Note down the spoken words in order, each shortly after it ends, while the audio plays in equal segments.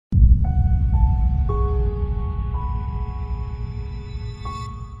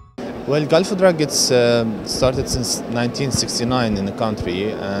Well, Gulfdrug it's started since 1969 in the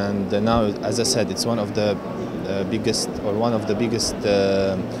country, and now, as I said, it's one of the biggest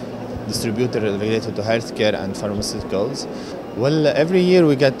distributor related to healthcare and pharmaceuticals. Well, every year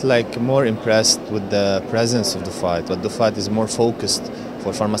we get more impressed with the presence of DUPHAT, but DUPHAT is more focused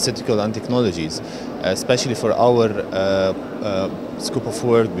for pharmaceutical and technologies, especially for our scope of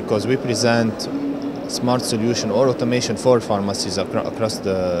work, because we present smart solution or automation for pharmacies across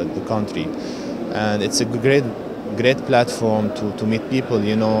the country, and it's a great platform to meet people,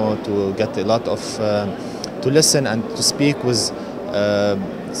 to get a lot of to listen and to speak with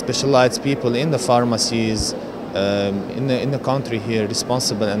specialized people in the pharmacies in the country here,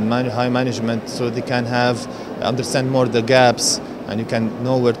 responsible and high management, so they can understand more the gaps, and you can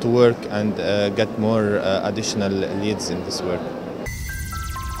know where to work and get more additional leads in this work.